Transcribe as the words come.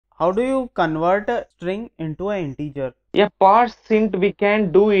How do you convert a string into an integer? Yeah, parse int we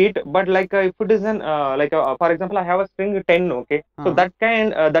can do it, but like if it is an for example, I have a string 10, okay, so that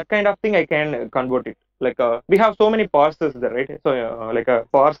kind of thing I can convert it. Like we have so many parses there, right? So like a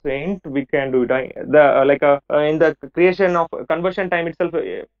parse int we can do it. In the creation of conversion time itself,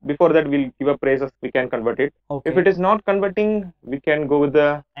 before that we'll give a praises, we can convert it. If Okay. it is not converting, we can go with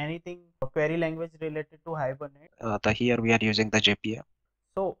the Anything query language related to Hibernate? Here we are using the JPA.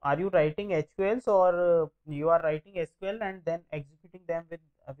 So are you writing SQLs or you are writing SQL and then executing them with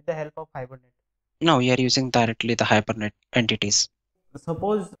the help of Hibernate? No, we are using directly the Hibernate entities.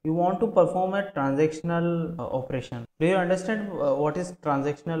 Suppose you want to perform a transactional operation. Do you understand what is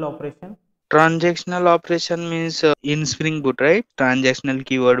transactional operation? Transactional operation means in Spring Boot, right? Transactional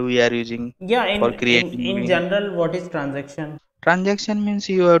keyword we are using Yeah, for in creating. general, what is transaction? Transaction means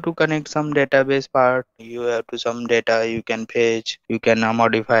you have to connect some database part. You have to some data you can fetch. You can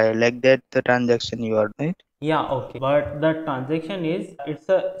modify like that. The transaction you are right. Yeah, okay. But the transaction is it's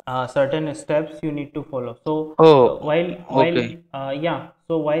a certain steps you need to follow. So Oh, while okay. yeah,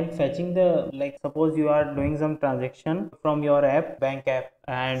 so while fetching the, like, suppose you are doing some transaction from your app, bank app,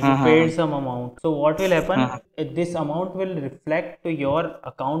 and you Uh-huh. paid some amount. So what will happen? Uh-huh. This amount will reflect to your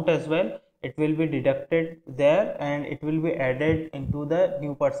account as well. It will be deducted there and it will be added into the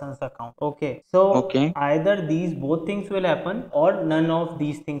new person's account. Okay, so Okay. either these both things will happen or none of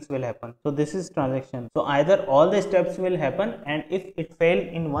these things will happen. So this is transaction. So either all the steps will happen, and if it fail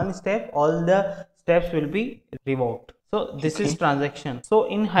in one step, all the steps will be revoked. So this is Okay. transaction. So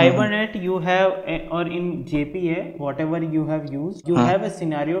in Uh-huh. Hibernate you have or in JPA, whatever you have used, you Uh-huh. have a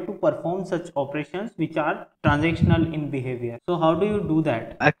scenario to perform such operations which are transactional in behavior. So how do you do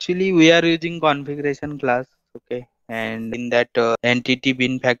that? Actually, we are using configuration class. Okay. And in that entity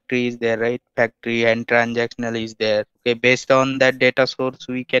bin factory is there, right? Factory and transactional is there. Okay. Based on that data source,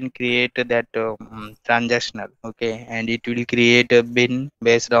 we can create that transactional. Okay. And it will create a bin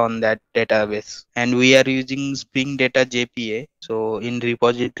based on that database. And we are using Spring Data JPA. So in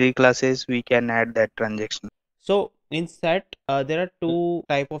repository classes, we can add that transaction. So in set, there are two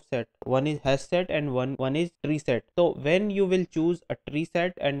type of set. One is HashSet and one is TreeSet. So when you will choose a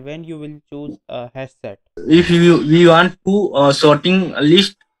TreeSet and when you will choose a HashSet? If we want to sorting a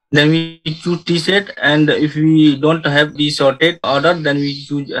list, then we choose T-set, and if we don't have the sorted order, then we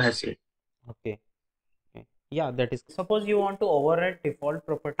choose HashSet. Okay. Okay. Yeah, that is. Suppose you want to override default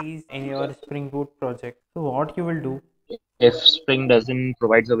properties in your Spring Boot project. So what you will do? If Spring doesn't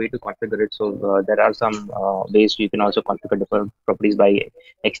provides a way to configure it, so there are some ways you can also configure different properties by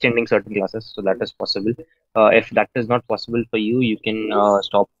extending certain classes. So that is possible. If that is not possible for you, you can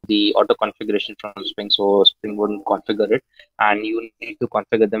stop the auto configuration from Spring. So Spring wouldn't configure it, and you need to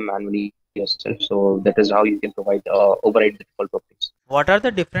configure them manually yourself. So that is how you can provide override the default properties. What are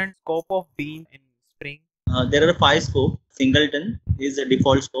the different scope of bean in Spring? There are 5 scopes. Singleton is the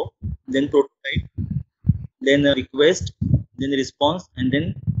default scope, then prototype, then request, then response, and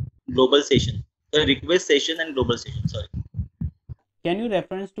then global session. Request session and global session. Sorry. Can you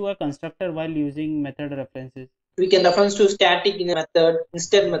reference to a constructor while using method references? We can reference to static in a method,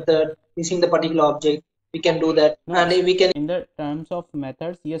 instead method, using the particular object. We can do that. No, And we can, in the terms of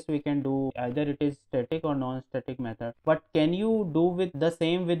methods, yes, we can do either it is static or non-static method. But can you do with the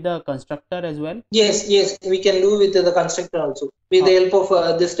same with the constructor as well? yes, we can do with the constructor also. With the help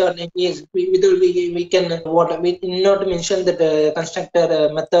of this turn, yes, we can what we not mention that constructor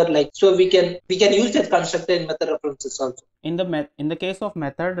method, like, so we can use that constructor in method references also. In the case of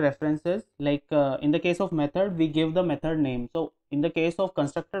method references, like in the case of method, we give the method name. So in the case of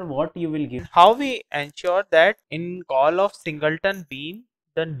constructor, what you will give? How we ensure that in call of singleton bean,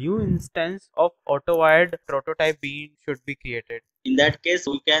 the new instance of autowired prototype bean should be created? In that case,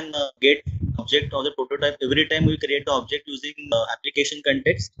 we can get object of the prototype every time we create the object using application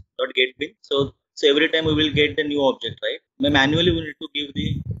context dot get bin. So every time we will get the new object, right? Manually, we need to give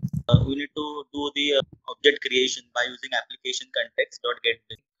the we need to do the object creation by using application context dot get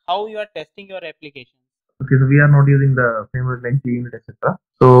bin. How you are testing your application? Okay, so we are not using the framework like Unit, etc.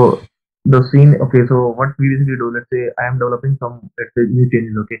 So the scene, okay, so what we usually do, let's say I am developing some, let's say, new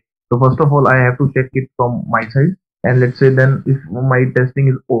changes, okay. So first of all, I have to check it from my side, and let's say then if my testing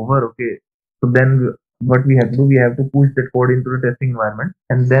is over, okay, so then what we have to do, we have to push that code into the testing environment,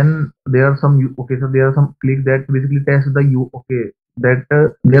 and then there are some, okay, so there are some clicks that basically test the okay,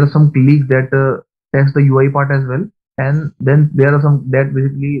 that there are some clicks that test the UI part as well. And then there are some that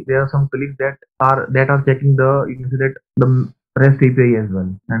basically there are some colleagues that are checking the, you can say that, the REST API as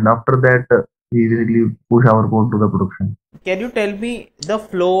well, and after that we basically push our code to the production. Can you tell me the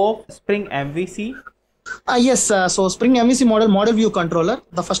flow of Spring MVC? Yes, so Spring MVC model view controller.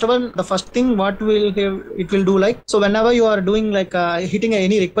 The first thing what will it will do, like, so whenever you are doing like hitting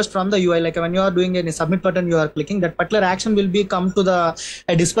any request from the UI, like when you are doing any submit button, you are clicking, that particular action will be come to the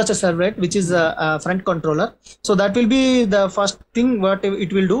dispatcher servlet, which is a front controller. So that will be the first thing what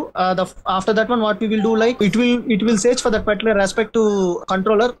it will do. After that one, what we will do, like it will search for that particular respect to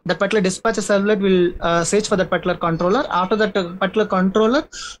controller. That particular dispatcher servlet will search for that particular controller. After that particular controller,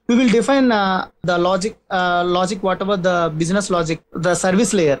 we will define the logic, whatever the business logic, the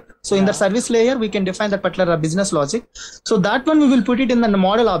service layer. So in the service layer, we can define that particular business logic. So that one we will put it in the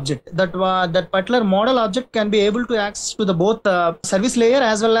model object. That particular model object can be able to access to the both service layer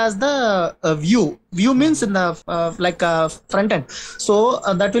as well as the view. View means in the front end. So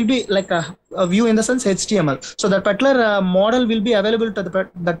that will be like a view in the sense HTML. So that particular model will be available to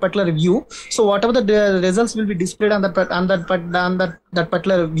that particular view. So whatever the results will be displayed on that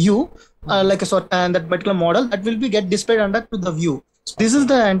particular view, like a sort, and that particular model that will be get displayed under to the view. So this is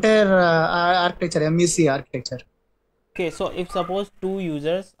the entire architecture, MEC architecture. Okay, so if suppose two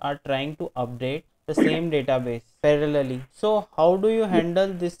users are trying to update the same database parallelly, so how do you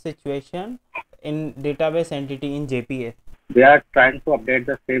handle this situation in database entity in JPA? They are trying to update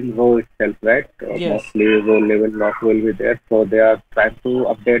the same row itself, right? Yes. Mostly row level lock will be there. So they are trying to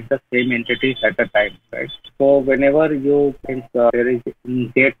update the same entities at a time, right? So whenever you think there is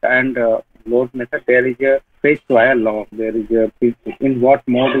get and load method, there is a fetch via log. There is a in what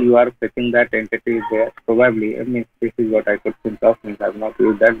mode you are fetching that entity there. Probably, I mean, this is what I could think of. I have not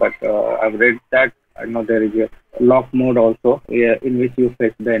used that, but I've read that. I know there is a lock mode also in which you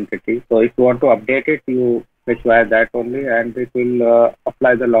fetch the entity. So if you want to update it, you fetch via that only, and it will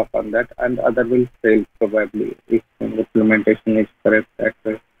apply the lock on that, and other will fail probably if implementation is correct. That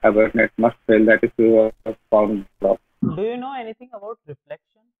Hibernate must fail that if you have found lock. Do you know anything about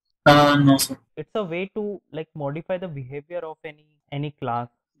reflection? No, sir. It's a way to like modify the behavior of any class.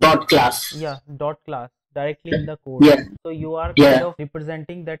 Dot class. Yeah, dot class directly in the code. Yeah. So you are Yeah. kind of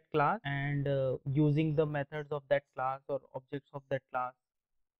representing that class and using the methods of that class or objects of that class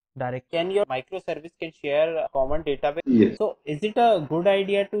direct. Can your microservice can share a common database? Yes. So is it a good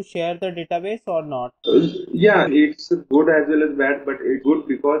idea to share the database or not? Yeah, it's good as well as bad, but it's good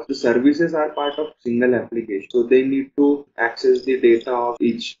because the services are part of single application, so they need to access the data of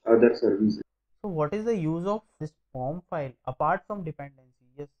each other services. So what is the use of this form file apart from dependency?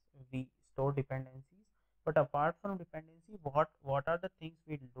 Yes, we store dependencies, but apart from dependency, what are the things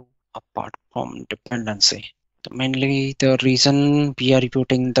we do? Apart from dependency, mainly the reason we are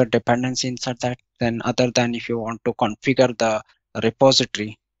putting the dependency inside that, then other than if you want to configure the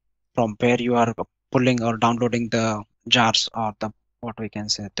repository from where you are pulling or downloading the jars or the what we can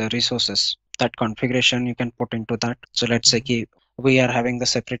say the resources, that configuration you can put into that. So let's say we are having the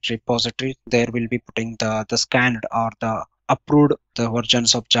separate repository, there will be putting the scanned or the approved the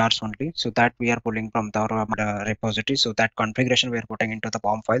versions of jars only, so that we are pulling from the repository. So that configuration we are putting into the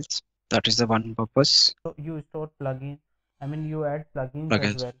POM files. That is the one purpose. So you store plugins. I mean, you add plugins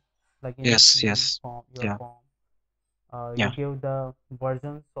as well. Plugins Yes. Form, your Yeah. form. Yeah. You give the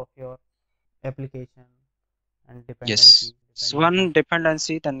versions of your application and dependency. Yes. So one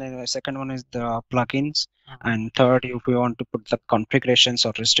dependency, then the second one is the plugins, and third, if you want to put the configurations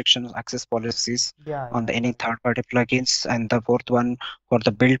or restrictions, access policies on the any third-party plugins, and the fourth one for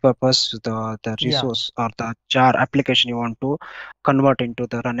the build purpose, the resource or the jar application you want to convert into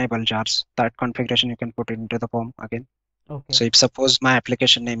the runnable jars. That configuration you can put into the form again. Okay. So if suppose my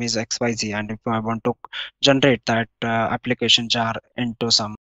application name is XYZ, and if I want to generate that application jar into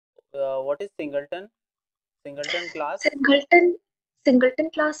some. What is singleton? Singleton class? Singleton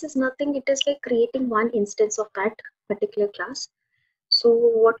class is nothing. It is like creating one instance of that particular class. So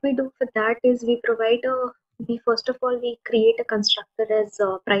what we do for that is we first of all we create a constructor as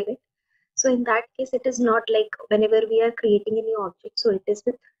private. So in that case, it is not like whenever we are creating a new object. So it is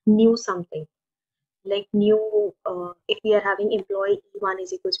with new something, like new. If we are having employee E1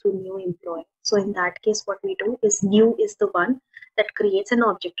 is equals to new employee. So in that case, what we do is new is the one that creates an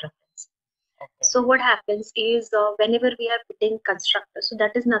object reference. So what happens is whenever we are putting constructor, so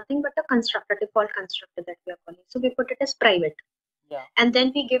that is nothing but a constructor, default constructor that we are calling. So we put it as private. Yeah. And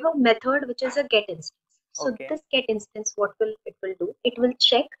then we give a method which is a get instance. So this get instance, what will it will do? It will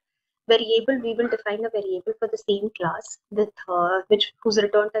check variable. We will define a variable for the same class with whose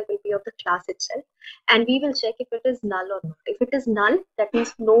return type will be of the class itself, and we will check if it is null or not. If it is null, that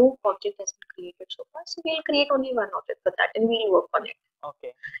means no object has been created so far. So we'll create only one object for that, and we'll work on it.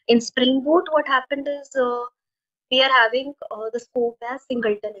 Okay. In Spring Boot, what happened is we are having the scope as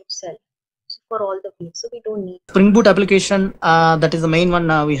singleton itself. So for all the views, so we don't need. Spring Boot application, that is the main one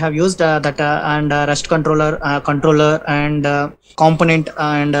we have used, and REST controller, and component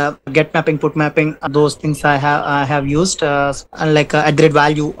and get mapping, put mapping. Those things I have used, and like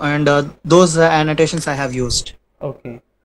 @value and those annotations I have used. Okay.